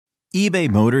eBay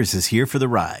Motors is here for the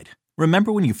ride.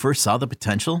 Remember when you first saw the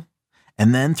potential?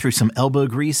 And then through some elbow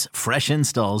grease, fresh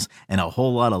installs, and a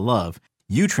whole lot of love,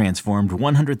 you transformed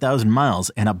 100,000 miles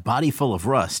and a body full of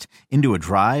rust into a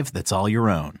drive that's all your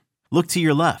own. Look to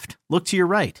your left. Look to your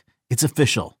right. It's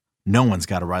official. No one's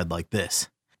got a ride like this.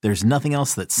 There's nothing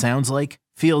else that sounds like,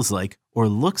 feels like, or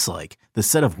looks like the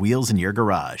set of wheels in your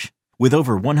garage. With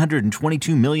over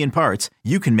 122 million parts,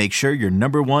 you can make sure your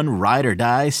number one ride or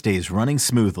die stays running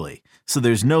smoothly. So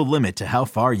there's no limit to how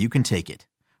far you can take it.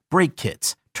 Brake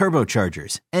kits,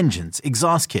 turbochargers, engines,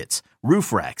 exhaust kits,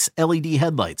 roof racks, LED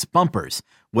headlights, bumpers,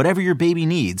 whatever your baby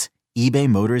needs, eBay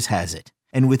Motors has it.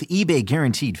 And with eBay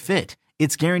Guaranteed Fit,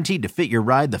 it's guaranteed to fit your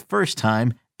ride the first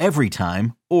time, every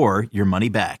time, or your money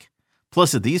back.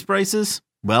 Plus at these prices,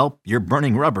 well, you're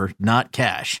burning rubber, not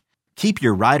cash. Keep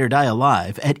your ride or die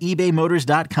alive at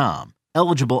ebaymotors.com.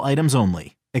 Eligible items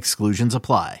only. Exclusions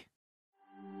apply.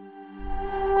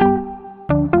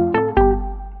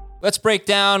 Let's break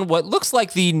down what looks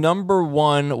like the number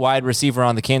one wide receiver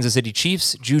on the Kansas City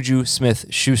Chiefs, Juju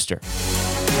Smith-Schuster.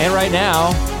 And right now,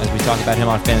 as we talk about him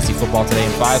on Fantasy Football Today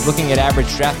in 5, looking at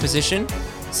average draft position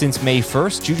since May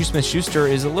 1st, Juju Smith-Schuster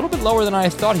is a little bit lower than I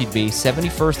thought he'd be,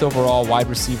 71st overall, wide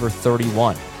receiver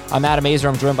 31. I'm Adam Azer.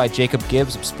 I'm joined by Jacob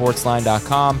Gibbs of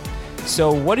Sportsline.com.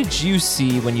 So what did you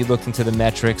see when you looked into the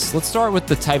metrics? Let's start with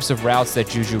the types of routes that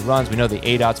Juju runs. We know the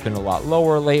ADOT's been a lot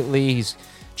lower lately. He's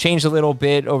changed a little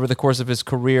bit over the course of his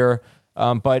career.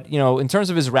 But, in terms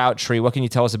of his route tree, what can you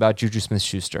tell us about Juju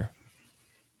Smith-Schuster?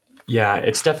 Yeah,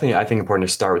 it's definitely, I think, important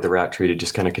to start with the route tree to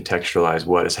just kind of contextualize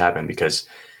what has happened, because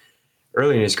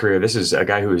early in his career, this is a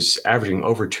guy who's averaging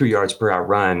over 2 yards per out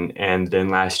run, and then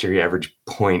last year he averaged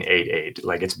 0.88.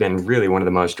 Like, it's been really one of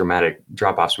the most dramatic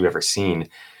drop-offs we've ever seen.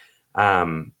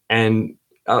 And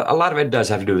a lot of it does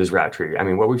have to do with his route tree. I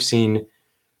mean, what we've seen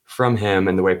from him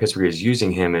and the way Pittsburgh is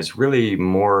using him is really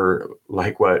more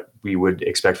like what we would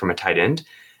expect from a tight end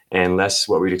and less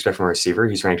what we'd expect from a receiver.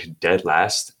 He's ranked dead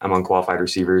last among qualified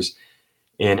receivers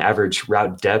in average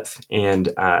route depth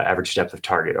and average depth of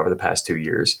target over the past 2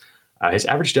 years. His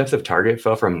average depth of target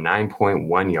fell from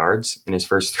 9.1 yards in his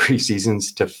first 3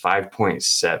 seasons to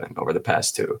 5.7 over the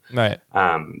past 2. Right.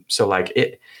 So like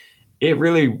it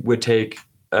really would take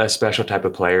a special type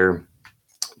of player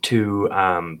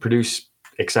to produce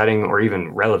exciting or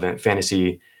even relevant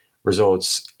fantasy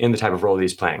results in the type of role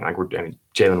he's playing. Like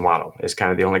Jalen Waddle is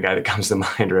kind of the only guy that comes to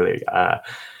mind, really.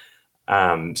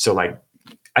 So like,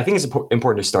 I think it's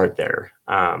important to start there.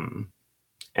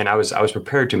 And I was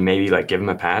prepared to maybe like give him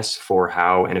a pass for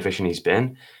how inefficient he's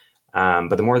been.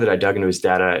 But the more that I dug into his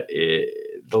data,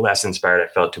 the less inspired I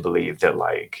felt to believe that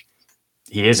like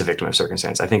he is a victim of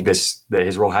circumstance. I think that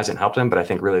his role hasn't helped him, but I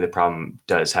think really the problem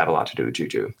does have a lot to do with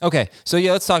Juju. Okay, so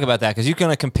yeah, let's talk about that, because you're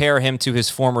going to compare him to his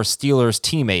former Steelers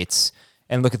teammates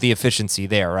and look at the efficiency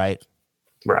there, right?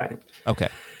 Right. Okay.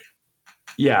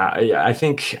 Yeah, I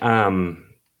think to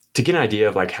get an idea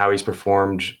of like how he's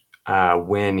performed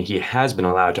when he has been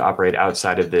allowed to operate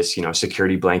outside of this,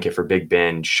 security blanket for Big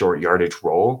Ben short yardage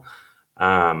role,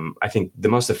 I think the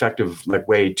most effective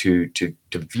way to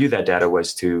view that data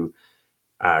was to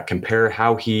compare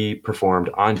how he performed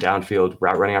on downfield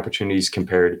route running opportunities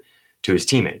compared to his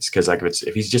teammates. Because like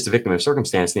if he's just a victim of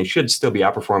circumstance, then he should still be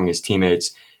outperforming his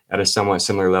teammates at a somewhat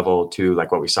similar level to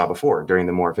like what we saw before during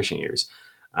the more efficient years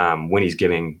when he's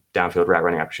giving downfield route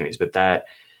running opportunities. But that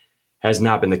has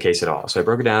not been the case at all. So I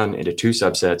broke it down into 2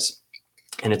 subsets,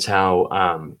 and it's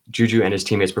how Juju and his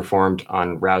teammates performed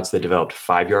on routes that developed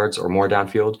 5 yards or more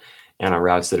downfield and on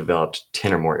routes that developed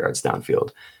 10 or more yards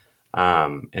downfield.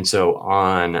 And so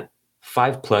on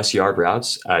 5+ yard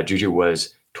routes, Juju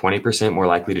was 20% more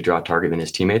likely to draw a target than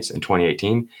his teammates in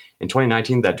 2018. In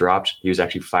 2019, that dropped. He was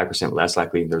actually 5% less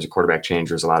likely. There was a quarterback change.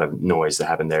 There was a lot of noise that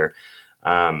happened there.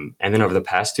 And then over the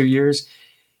past 2 years,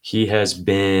 he has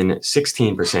been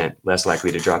 16% less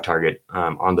likely to draw a target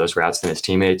on those routes than his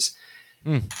teammates.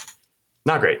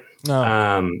 Not great. No.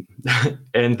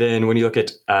 And then when you look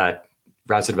at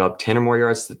routes that developed 10 or more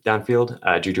yards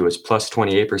downfield, Juju was plus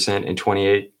 28% in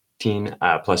 2018,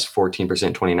 plus 14% in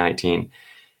 2019,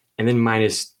 and then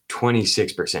minus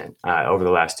 26% over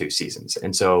the last 2 seasons.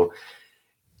 And so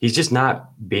he's just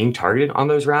not being targeted on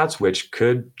those routes, which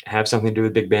could have something to do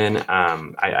with Big Ben.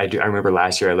 I remember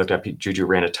last year I looked up, Juju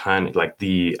ran a ton, like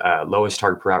the lowest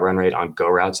target per route run rate on go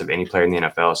routes of any player in the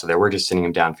NFL. So they were just sending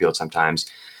him downfield sometimes.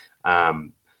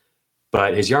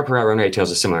 But his yard per route run rate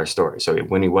tells a similar story. So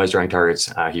when he was drawing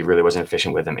targets, he really wasn't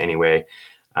efficient with them anyway.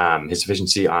 His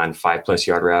efficiency on 5+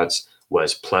 yard routes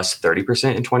was plus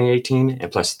 30% in 2018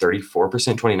 and plus 34%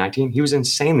 in 2019. He was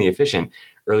insanely efficient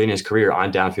early in his career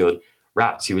on downfield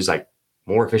routes. He was like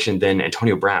more efficient than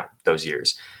Antonio Brown those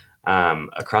years.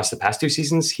 Across the past 2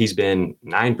 seasons, he's been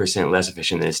 9% less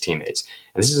efficient than his teammates.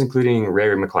 And this is including Ray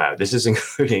McLeod. This is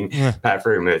including Pat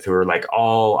Freiermuth, who are like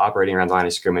all operating around the line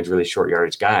of scrimmage, really short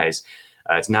yardage guys.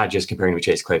 It's not just comparing with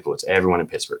Chase Claypool. It's everyone in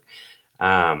Pittsburgh.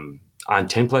 On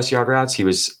 10-plus yard routes, he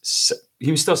was still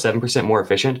 7% more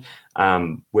efficient,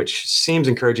 which seems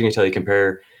encouraging until you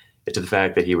compare it to the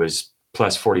fact that he was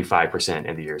plus 45%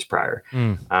 in the years prior.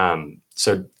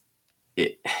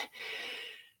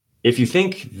 If you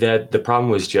think that the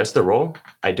problem was just the role,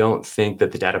 I don't think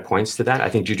that the data points to that. I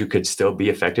think Juju could still be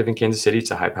effective in Kansas City. It's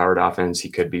a high-powered offense. He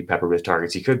could be peppered with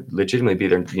targets. He could legitimately be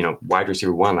their, wide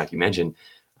receiver 1, like you mentioned.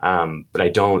 But I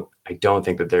don't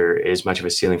think that there is much of a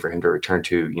ceiling for him to return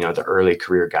to, the early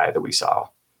career guy that we saw.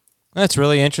 That's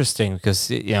really interesting because,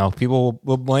 people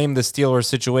will blame the Steelers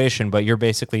situation, but you're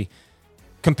basically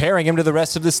comparing him to the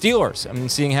rest of the Steelers.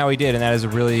 Seeing how he did, and that is a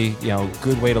really,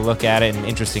 good way to look at it and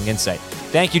interesting insight.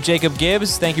 Thank you, Jacob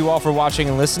Gibbs. Thank you all for watching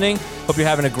and listening. Hope you're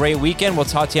having a great weekend. We'll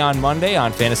talk to you on Monday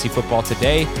on Fantasy Football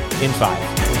Today in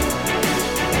 5.